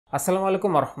আসসালামু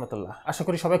আলাইকুম রহমতুল্লাহ। আশা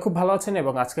করি সবাই খুব ভালো আছেন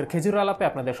এবং আজকের খেজুর আলাপে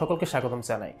আপনাদের সকলকে স্বাগতম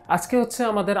জানাই। আজকে হচ্ছে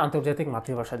আমাদের আন্তর্জাতিক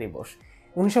মাতৃভাষা দিবস।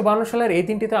 1952 সালের এই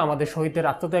দিনটিতে আমাদের শহীদদের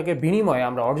আত্মত্যাগের বিনিময়ে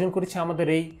আমরা অর্জন করেছি আমাদের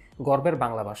এই গর্বের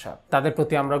বাংলা ভাষা। তাদের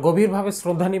প্রতি আমরা গভীরভাবে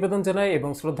শ্রদ্ধা নিবেদন জানাই এবং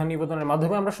শ্রদ্ধা নিবেদনের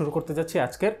মাধ্যমে আমরা শুরু করতে যাচ্ছি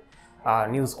আজকের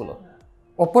নিউজগুলো।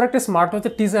 অপর একটা স্মার্ট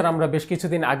ওয়াচের টিজার আমরা বেশ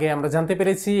কিছুদিন আগে আমরা জানতে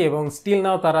পেরেছি এবং স্টিল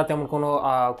নাও তারা তেমন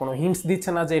কোনো হিন্টস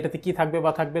দিচ্ছে না যে এটাতে কি থাকবে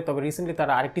বা থাকবে। তবে রিসেন্টলি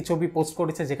তারা আরেকটি ছবি পোস্ট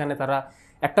করেছে যেখানে তারা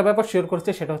একটা ব্যাপার শেয়ার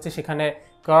করেছে, সেটা হচ্ছে সেখানে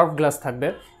কার্ভ গ্লাস থাকবে,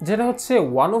 যেটা হচ্ছে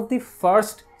one of the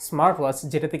first smart watch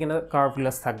যেটাতে কিনা কার্ভ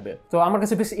গ্লাস থাকবে। তো আমার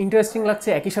কাছে বেশ ইন্টারেস্টিং লাগছে।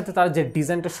 একই সাথে তারা যে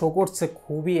ডিজাইনটা শো করছে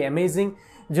খুবই অ্যামেজিং।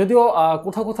 যদিও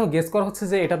কোথাও কোথাও গেস করা হচ্ছে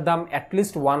যে এটার দাম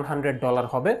অ্যাটলিস্ট $100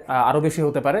 হবে, আরও বেশি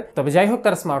হতে পারে। তবে যাই হোক,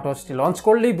 তারা স্মার্ট ওয়াচটি লঞ্চ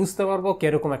করলেই বুঝতে পারবো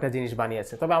কিরকম একটা জিনিস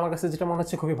বানিয়েছে। তবে আমার কাছে যেটা মনে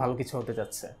হচ্ছে খুবই ভালো কিছু হতে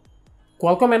যাচ্ছে।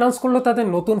 কোয়ালকম অ্যানাউন্স করলো তাদের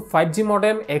নতুন 5G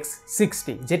মডেম X60,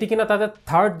 যেটি কিনা তাদের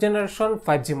থার্ড জেনারেশন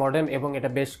 5G মডেম এবং এটা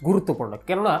বেশ গুরুত্বপূর্ণ,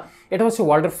 কেননা এটা হচ্ছে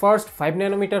ওয়ার্ল্ডের ফার্স্ট 5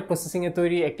 ন্যানোমিটার প্রসেসিংয়ে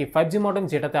তৈরি একটি 5G মডেম,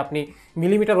 যেটাতে আপনি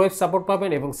মিলিমিটার ওয়েভ সাপোর্ট পাবেন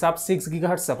এবং সাব 6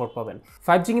 GHz সাপোর্ট পাবেন।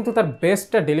 5G কিন্তু তার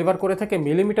বেস্টটা ডেলিভার করে থাকে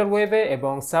মিলিমিটার ওয়েভে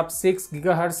এবং সাব 6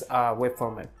 GHz ওয়েভ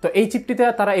ফর্মে। তো এই চিপটিতে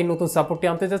তারা এই নতুন সাপোর্টটি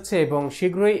আনতে যাচ্ছে এবং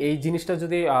শীঘ্রই এই জিনিসটা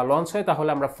যদি লঞ্চ হয় তাহলে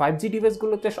আমরা 5G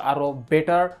ডিভাইসগুলোতে আরও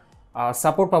বেটার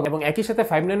সাপোর্ট পাবো এবং একই সাথে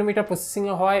 5 ন্যানোমিটার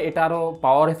প্রসেসিংয়ে হয় এটা আরও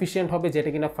পাওয়ার এফিসিয়েন্ট হবে, যেটা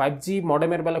কিনা 5G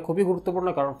মডেমের বেলা খুবই গুরুত্বপূর্ণ,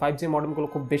 কারণ 5G মডেমগুলো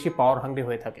খুব বেশি পাওয়ার হাংরি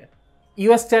হয়ে থাকে।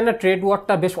 ইউএস চায়না ট্রেড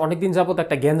ওয়ারটা বেশ অনেকদিন যাবত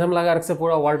একটা গ্যাঞ্জাম লাগা রাখছে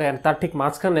পুরো ওয়ার্ল্ডে, অ্যান্ড তার ঠিক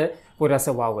মাঝখানে পড়ে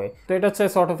আছে Huawei। তো এটা হচ্ছে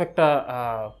সর্ট অফ একটা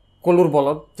কলুর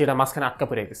বলদ যেটা মাঝখানে আটকা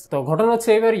পড়ে গেছে। তো ঘটনা হচ্ছে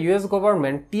এবার ইউএস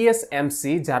গভর্নমেন্ট TSMC,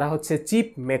 যারা হচ্ছে চিপ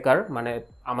মেকার, মানে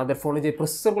আমাদের ফোনে যে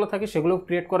প্রসেসরগুলো থাকে সেগুলো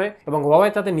ক্রিয়েট করে, এবং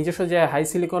Huawei তাদের নিজস্ব যে হাই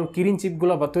সিলিকন কিরিন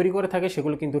চিপগুলো বা তৈরি করে থাকে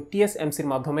সেগুলো কিন্তু TSMCর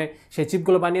মাধ্যমে সেই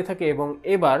চিপগুলো বানিয়ে থাকে। এবং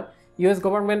এবার ইউএস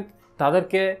গভর্নমেন্ট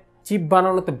তাদেরকে চিপ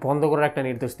বানানোতে বন্ধ করার একটা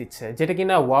নির্দেশ দিচ্ছে, যেটা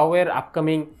কিনা Huaweiর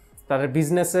আপকামিং তাদের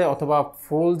বিজনেসে অথবা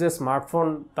ফুল যে স্মার্টফোন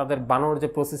তাদের বানানোর যে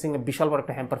প্রসেসিংয়ে বিশাল বড়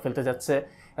একটা হ্যাম্পার ফেলতে যাচ্ছে।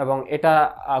 এবং এটা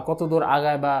কত দূর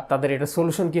আগায় বা তাদের এটা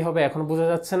সলিউশন কী হবে এখন বোঝা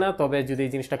যাচ্ছে না। তবে যদি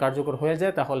এই জিনিসটা কার্যকর হয়ে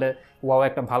যায় তাহলে Huawei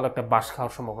একটা ভালো একটা বাস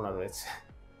খাওয়ার সম্ভাবনা রয়েছে।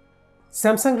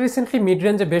 স্যামসাং রিসেন্টলি মিড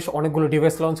রেঞ্জে বেশ অনেকগুলো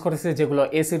ডিভাইস লঞ্চ করেছে, যেগুলো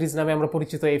এ সিরিজ নামে আমরা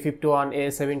পরিচিত। A51,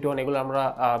 A71 এগুলো আমরা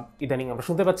ইদানিং আমরা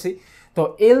শুনতে পাচ্ছি। তো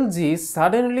এলজি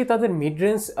সাডেনলি তাদের মিড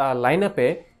রেঞ্জ লাইন আপে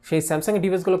সেই স্যামসাং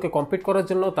ডিভাইসগুলোকে কম্পিট করার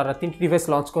জন্য তারা 3টি ডিভাইস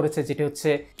লঞ্চ করেছে, যেটি হচ্ছে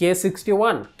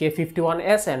K61,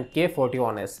 K51s and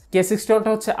K41s। K61টা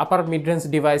হচ্ছে আপার মিড রেঞ্জ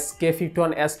ডিভাইস,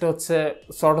 K51sটা হচ্ছে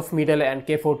সর্ট অফ মিডল, অ্যান্ড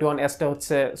K41sটা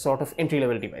হচ্ছে sort of entry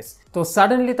level device. তো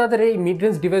সাডেনলি তাদের এই মিড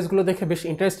রেঞ্জ ডিভাইসগুলো দেখে বেশ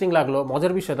ইন্টারেস্টিং লাগলো।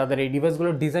 মজার বিষয়, তাদের এই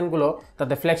ডিভাইসগুলোর ডিজাইনগুলো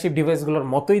তাদের ফ্ল্যাগশিপ ডিভাইসগুলোর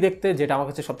মতোই দেখতে, যেটা আমার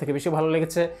কাছে সবথেকে বেশি ভালো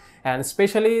লেগেছে। অ্যান্ড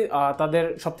স্পেশালি তাদের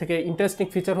সবথেকে ইন্টারেস্টিং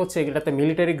ফিচার হচ্ছে এটাতে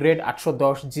মিলিটারি গ্রেড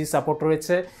 810G সাপোর্ট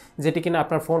রয়েছে, যেটি কিনা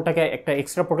আপনার ফোনটাকে একটা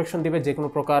এক্সট্রা প্রোটেকশন দিবে যে কোনো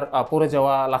প্রকার পড়ে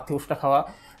যাওয়া, লাথি উষ্টা খাওয়া।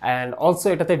 অ্যান্ড অলসো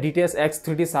এটাতে DTS X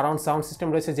 3D surround sound system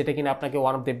রয়েছে, যেটা কিনা আপনাকে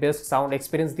one of the best sound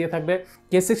experience দিয়ে থাকবে।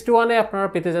 K61-এ আপনারা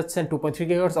পেতে যাচ্ছেন 2.3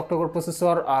 GHz অক্টোকোর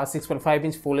প্রসেসর, 6.5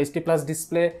 ইঞ্চ ফুল HD+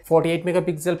 display, 48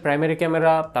 megapixel primary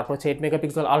camera, তারপর হচ্ছে 8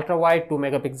 megapixel ultra wide, 2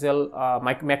 megapixel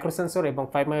macro sensor এবং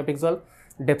 5 মেগাপিক্সেল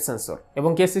ডেপথ সেন্সর।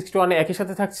 এবং K61-এ একই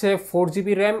সাথে থাকছে 4GB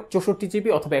র্যাম, 64GB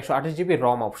অথবা 128GB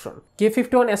রম অপশন।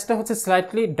 K51sটা হচ্ছে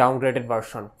slightly downgraded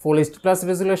version, full HD+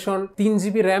 resolution,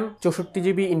 3GB RAM,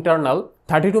 64GB internal,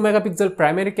 32 megapixel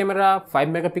primary camera, 5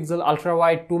 megapixel ultra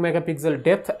wide, 2 megapixel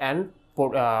depth and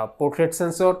portrait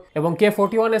sensor. এবং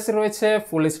K41s এ রয়েছে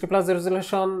ফুল HD+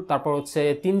 resolution, তারপর হচ্ছে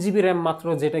 3GB র্যাম মাত্র,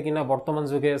 যেটা কিনা বর্তমান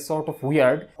যুগে sort of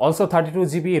weird. Also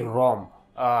 32GB রম।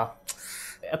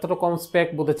 এতটা কম স্পেক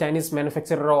বোধহয় চাইনিজ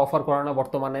ম্যানুফ্যাকচারাররা অফার করে না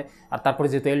বর্তমানে। আর তারপরে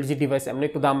যেহেতু এলজি ডিভাইস এমনি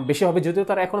একটু দাম বেশি হবে, যদিও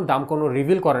তারা এখনো দাম কোনো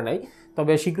রিভিল করে নাই,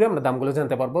 তবে শীঘ্রই আমরা দামগুলো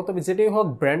জানতে পারবো। তবে যেটাই হোক,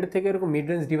 ব্র্যান্ড থেকে এরকম মিড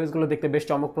রেঞ্জ ডিভাইসগুলো দেখতে বেশ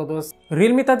চমকপ্রদ।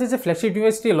 রিয়েলমি তাদের যে ফ্ল্যাগশিপ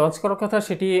ডিভাইসটি লঞ্চ করার কথা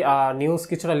সেটি নিউজ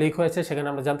কিছুটা লিক হয়েছে, সেখানে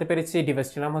আমরা জানতে পেরেছি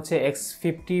ডিভাইসটির নাম হচ্ছে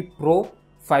X50 Pro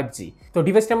 5G। তো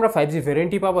ডিভাইসটি আমরা 5G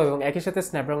ভ্যারিয়েন্টই পাবো এবং একই সাথে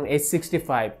Snapdragon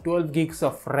 865, 12 gigs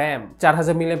of RAM,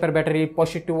 4000 mAh battery,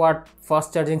 65 watt fast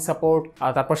charging support.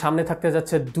 আর তারপর সামনে থাকতে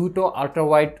যাচ্ছে দুটো ultra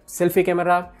wide selfie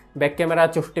camera, back camera,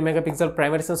 64 megapixel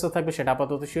primary sensor থাকবে, সেটা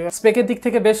আপাতত শিওর। স্পেকের দিক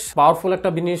থেকে বেশ পাওয়ারফুল একটা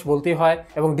জিনিস বলতেই হয়,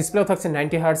 এবং ডিসপ্লেও থাকছে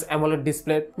 90Hz অ্যামোলেড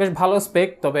ডিসপ্লে, বেশ ভালো স্পেক।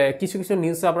 তবে কিছু কিছু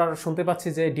নিউজে আমরা শুনতে পাচ্ছি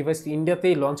যে ডিভাইসটি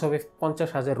ইন্ডিয়াতেই লঞ্চ হবে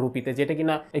 50,000 রুপিতে, যেটা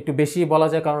কিনা একটু বেশি বলা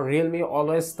যায়, কারণ রিয়েলমি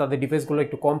অলওয়েজ তাদের ডিভাইসগুলো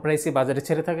একটু কম প্রাইসে বাজারে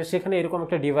ছেড়ে থাকে, সেখানে এরকম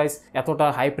একটা ডিভাইস এতটা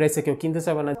হাই প্রাইসে কেউ কিনতে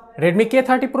চাবে না। Redmi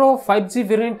K30 Pro 5G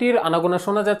ভেরিয়েন্টটির আনাগোনা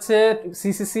শোনা যাচ্ছে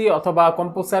CCC অথবা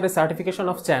কম্পোসারের সার্টিফিকেশন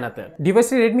অফ চায়নাতে।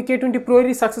 ডিভাইসটি Redmi K20 Pro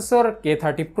এরই সাকসেসর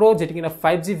K30 Pro প্রো, যেটি কিনা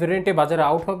 5G ভেরিয়েন্টে বাজারে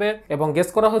আউট হবে এবং গেস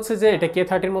করা হচ্ছে যে এটা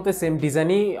K30 মধ্যে সেম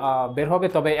ডিজাইনই বের হবে।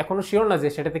 তবে এখনো শিওর না যে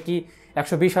সেটাতে কি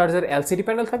 120 হার্জের এলসিডি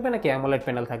প্যানেল থাকবে নাকি অ্যামোলেড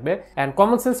প্যানেল থাকবে। অ্যান্ড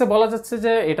কমন সেন্সে বলা যাচ্ছে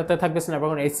যে এটাতে থাকবে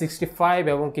স্ন্যাপড্রাগন 865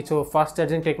 এবং কিছু fast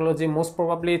charging technology, most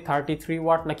probably 33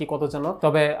 watt নাকি কত জানো।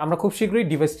 তবে আমরা খুব শীঘ্রই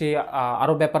ডিভাইসটি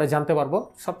আরো ব্যাপারে জানতে পারবো।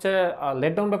 সবচেয়ে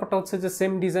লেট ডাউন ব্যাপারটা হচ্ছে যে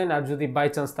সেম ডিজাইন, আর যদি বাই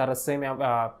চান্স তারা সেম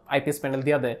আইপিএস প্যানেল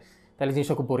দিয়ে দেয় তাহলে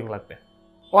জিনিসটা খুব বোরিং লাগবে।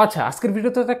 ও আচ্ছা, আজকের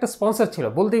ভিডিওতে তো একটা স্পন্সর ছিল,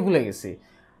 বলতেই ভুলে গেছি।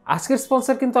 আজকের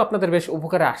স্পন্সর কিন্তু আপনাদের বেশ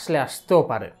উপকারে আসতেও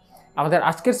পারে। আমাদের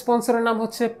আজকের স্পন্সরের নাম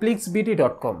হচ্ছে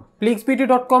plixbt.com।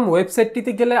 plixbt.com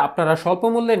ওয়েবসাইটটিতে গেলে আপনারা স্বল্প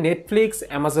মূল্যে নেটফ্লিক্স,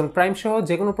 অ্যামাজন প্রাইম সহ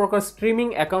যে কোনো প্রকার স্ট্রিমিং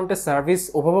অ্যাকাউন্টের সার্ভিস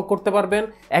উপভোগ করতে পারবেন।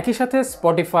 একই সাথে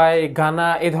স্পটিফাই, গানা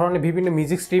এই ধরনের বিভিন্ন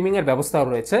মিউজিক স্ট্রিমিংয়ের ব্যবস্থাও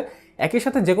রয়েছে। একই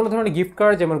সাথে যে কোনো ধরনের গিফট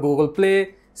কার্ড যেমন গুগল প্লে,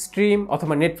 স্ট্রিম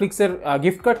অথবা নেটফ্লিক্সের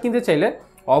গিফট কার্ড কিনতে চাইলে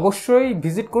অবশ্যই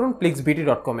ভিজিট করুন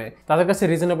plixbt.com এ। তাদের কাছে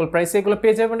রিজনেবল প্রাইসে এগুলো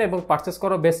পেয়ে যাবেন এবং পারচেস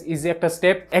করা বেশ ইজি একটা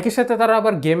স্টেপ। একই সাথে তারা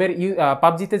আবার গেমের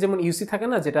পাবজিতে যেমন ইউসি থাকে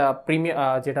না, যেটা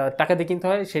যেটা টাকা দিয়ে কিনতে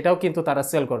হয়, সেটাও কিন্তু তারা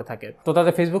সেল করে থাকে। তো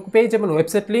তাদের ফেসবুক পেজ এবং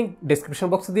ওয়েবসাইট লিঙ্ক ডেসক্রিপশন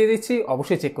বক্সে দিয়ে দিচ্ছি,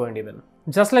 অবশ্যই চেক করে নেবেন।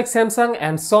 Just like Samsung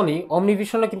and Sony,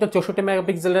 অমনিভিশনও কিন্তু 64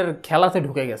 মেগাপিক্সেলের খেলাতে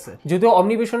ঢুকে গেছে। যদিও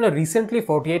অমনিভিশনের রিসেন্টলি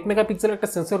 48 মেগাপিক্সেলের একটা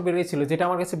সেন্সর বেরিয়েছিল, যেটা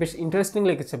আমার কাছে বেশ ইন্টারেস্টিং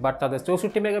লেগেছে, বাট তাদের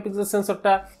 64 মেগাপিক্সেল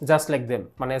সেন্সরটা জাস্ট লাইক দেম,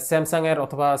 মানে স্যামসাং এর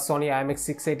অথবা সনি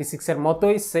IMX686 এর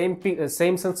মতোই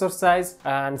same sensor size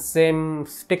and same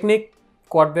technique,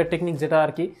 quad-bear technique যেটা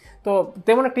আর কি। তো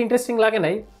তেমন একটা ইন্টারেস্টিং লাগে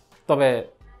নাই। তবে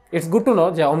ইটস গুড টু নো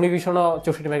যে অমনিভিশনও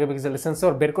 64 মেগাপিক্সেলের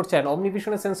সেন্সর বের করছে। অ্যান্ড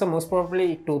অমনিভিশনের সেন্সর মোস্ট প্রবাবলি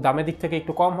একটু দামের দিক থেকে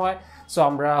একটু কম হয়। সো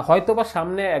আমরা হয়তো বা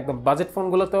সামনে একদম বাজেট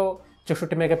ফোনগুলোতেও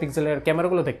 64 মেগাপিক্সেলের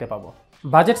ক্যামেরাগুলো দেখতে পাবো।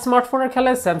 বাজেট স্মার্টফোনের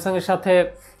খেলায় স্যামসাংয়ের সাথে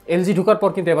এলজি ঢুকার পর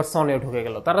কিন্তু এবার সনিও ঢুকে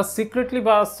গেল। তারা সিক্রেটলি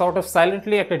বা সর্ট অফ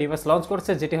সাইলেন্টলি একটা ডিভাইস লঞ্চ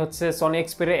করছে, যেটি হচ্ছে সনি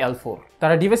এক্সপেরিয়া L4।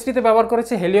 তারা ডিভাইসটিতে ব্যবহার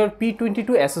করেছে হেলিওর P22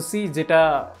 SoC, যেটা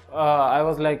I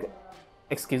was like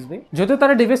excuse me. যদিও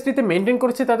তারা ডিভাইসটিতে মেনটেন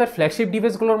করেছে তাদের ফ্ল্যাগশিপ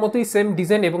ডিভাইসগুলোর মতোই সেম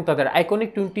ডিজাইন এবং তাদের iconic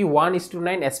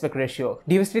 21:9 aspect ratio.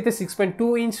 ডিভাইসটিতে 6.2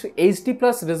 inch HD+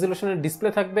 রেজলিউশনের display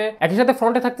থাকবে। একই সাথে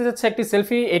ফ্রন্টে থাকতে যাচ্ছে একটি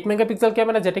সেলফি 8 মেগাপিক্সেল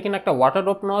ক্যামেরা, যেটা কিনা একটা ওয়াটার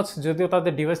ড্রপ নচ। যদিও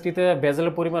তাদের ডিভাইসটিতে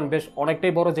বেজেলের পরিমাণ বেশ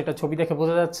অনেকটাই বড়, যেটা ছবি দেখে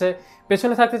বোঝা যাচ্ছে।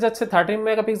 পেছনে থাকতে যাচ্ছে 13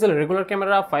 megapixel regular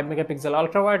camera, 5 megapixel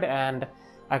ultra wide and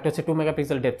একটা হচ্ছে 2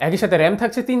 মেগাপিক্সেল ডেপথ। একই সাথে র্যাম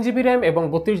থাকছে 3GB র্যাম এবং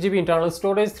 32GB internal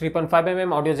storage, 3.5mm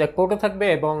audio Jack পোর্টও থাকবে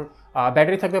এবং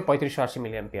ব্যাটারি থাকবে 3580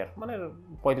 মিলিঅ্যাম্পিয়ার, মানে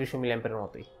 3500 মিলিঅ্যাম্পিয়ারের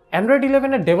মতোই। অ্যান্ড্রয়েড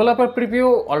 11 এর ডেভেলপার প্রিভিউ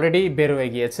অলরেডি বের হয়ে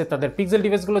গিয়েছে তাদের পিক্সেল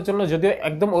ডিভাইসগুলোর জন্য। যদিও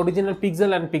একদম original pixel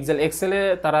and pixel Excel এ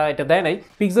তারা এটা দেয় নাই।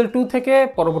 পিক্সেল 2 থেকে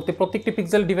পরবর্তী প্রত্যেকটি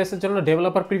পিক্সেল ডিভাইসের জন্য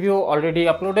ডেভেলপার প্রিভিউ অলরেডি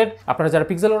আপলোডেড। আপনারা যারা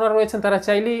পিক্সেল ওনার রয়েছেন তারা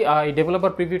চাইলেই এই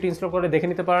ডেভেলপার প্রিভিউটি ইনস্টল করে দেখে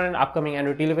নিতে পারেন আপকামিং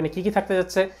অ্যান্ড্রয়েড 11 এ কী থাকতে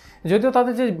যাচ্ছে। যদিও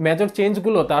তাদের যে মেজর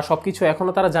চেঞ্জগুলো তা সবকিছু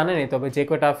এখনো তারা জানেনি, তবে যে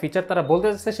কয়টা ফিচার তারা বলতে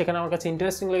যাচ্ছে সেখানে আমার কাছে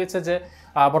ইন্টারেস্টিং লেগেছে যে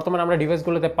বর্তমানে আমরা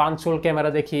ডিভাইসগুলোতে পাঞ্চোল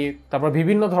ক্যামেরা দেখি, তারপর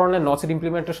বিভিন্ন ধরনের নচের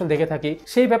ইমপ্লিমেন্টেশন দেখে থাকি।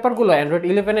 সেই ব্যাপারগুলো অ্যান্ড্রয়েড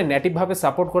 11 নেটিভভাবে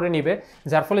সাপোর্ট করে নিবে,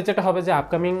 যার ফলে যেটা হবে যে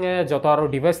আপকামিং যত আরও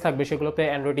ডিভাইস থাকবে সেগুলোতে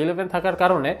অ্যান্ড্রয়েড 11 থাকার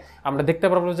কারণে আমরা দেখতে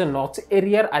পারবো যে নচ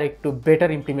এরিয়ার আর একটু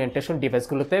বেটার ইমপ্লিমেন্টেশন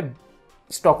ডিভাইসগুলোতে,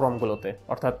 স্টক রমগুলোতে,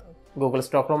 অর্থাৎ গুগল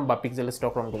স্টক রম বা pixel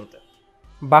stock রমগুলোতে।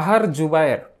 Bahar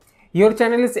Zubair, your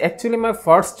channel is actually my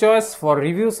first choice for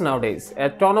reviews nowadays. A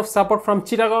ton of support from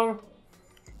Chittagong.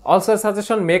 Also a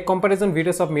suggestion, make comparison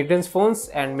videos of mid-range phones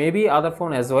and maybe other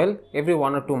phone as well every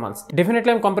 1 or 2 months.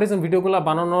 Definitely আমি comparison ভিডিওগুলো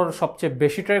বানানোর সবচেয়ে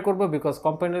বেশি try করবো, because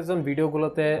comparison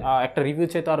ভিডিওগুলোতে একটা review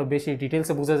চাইতে আরও বেশি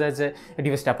ডিটেলসে বোঝা যায় যে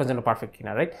ডিভাইসটা আপনার জন্য পারফেক্ট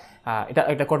কিনা, রাইট?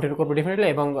 এটা কন্টিনিউ করবো ডেফিনেটলি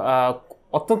এবং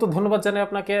অত্যন্ত ধন্যবাদ জানাই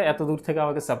আপনাকে এত দূর থেকে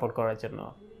আমাকে সাপোর্ট করার জন্য।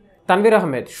 তানভীর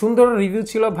আহমেদ, সুন্দর রিভিউ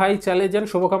ছিল ভাই, চালিয়ে যান,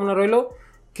 শুভকামনা রইল।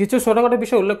 কিছু ছোটখাটো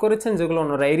বিষয় উল্লেখ করেছেন যেগুলো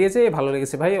অন্যরা এড়িয়েছে, ভালো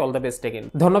লেগেছে ভাই, অল দ্য বেস্ট এগেইন।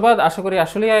 ধন্যবাদ, আশা করি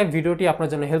আসলে এই ভিডিওটি আপনার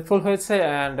জন্য হেল্পফুল হয়েছে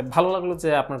অ্যান্ড ভালো লাগলো যে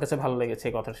আপনার কাছে ভালো লেগেছে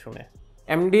এই কথা শুনে।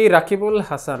 এমডি রাকিবুল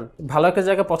হাসান, ভালো একটা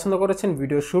জায়গা পছন্দ করেছেন,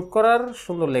 ভিডিও শ্যুট করার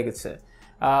সুন্দর লেগেছে।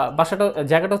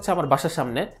 জায়গাটা হচ্ছে আমার বাসার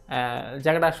সামনে,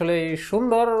 জায়গাটা আসলে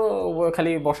সুন্দর,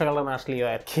 খালি বর্ষাকালে না আসলেই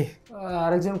আর কি।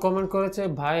 আরেকজন কমেন্ট করেছে,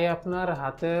 ভাই আপনার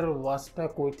হাতের ওয়াচটা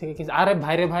কই থেকে কিনছে? আরে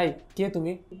ভাই রে ভাই, কে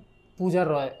তুমি? পূজার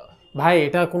রয় ভাই,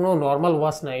 এটা কোনো নর্মাল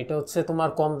ওয়াচ না, এটা হচ্ছে তোমার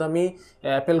কম দামি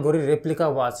অ্যাপেল ঘড়ির রেপ্লিকা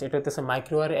ওয়াচ। এটা হচ্ছে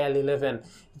মাইক্রোওয়ার L11।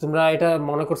 তোমরা এটা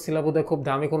মনে করছিলে বোধহয় খুব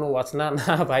দামি কোনো ওয়াচ, না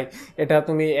না ভাই, এটা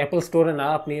তুমি অ্যাপেল স্টোরে না,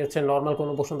 আপনি হচ্ছে নর্মাল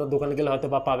কোনো বসন্তের দোকানে গেলে হয়তো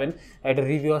বা পাবেন। এটা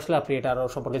রিভিউ আসলে আপনি এটা আরও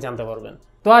সম্পর্কে জানতে পারবেন।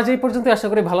 তো আজ এই পর্যন্ত, আশা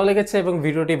করি ভালো লেগেছে এবং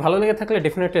ভিডিওটি ভালো লেগে থাকলে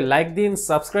ডেফিনেটলি লাইক দিন,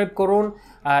 সাবস্ক্রাইব করুন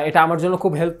এটা আমার জন্য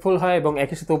খুব হেল্পফুল হয় এবং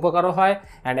একই সাথে উপকারও হয়।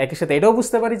 অ্যান্ড একই সাথে এটাও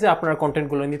বুঝতে পারি যে আপনারা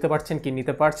কন্টেন্টগুলো নিতে পারছেন কি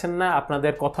নিতে পারছেন না।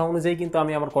 আপনাদের কথা অনুযায়ী কিন্তু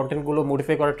আমি আমার কন্টেন্টগুলো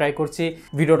মডিফাই করার ট্রাই করছি,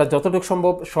 ভিডিওটা যতটুকু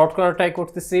সম্ভব শর্ট করার ট্রাই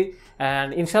করতেছি। অ্যান্ড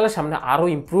ইনশাআল্লাহ সামনে আরও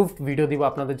ইমপ্রুভড ভিডিও দিব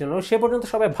আপনাদের জন্য। সে পর্যন্ত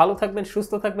সবাই ভালো থাকবেন,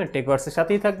 সুস্থ থাকবেন, টেকভার্সের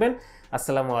সাথেই থাকবেন।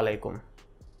 আসসালামু আলাইকুম।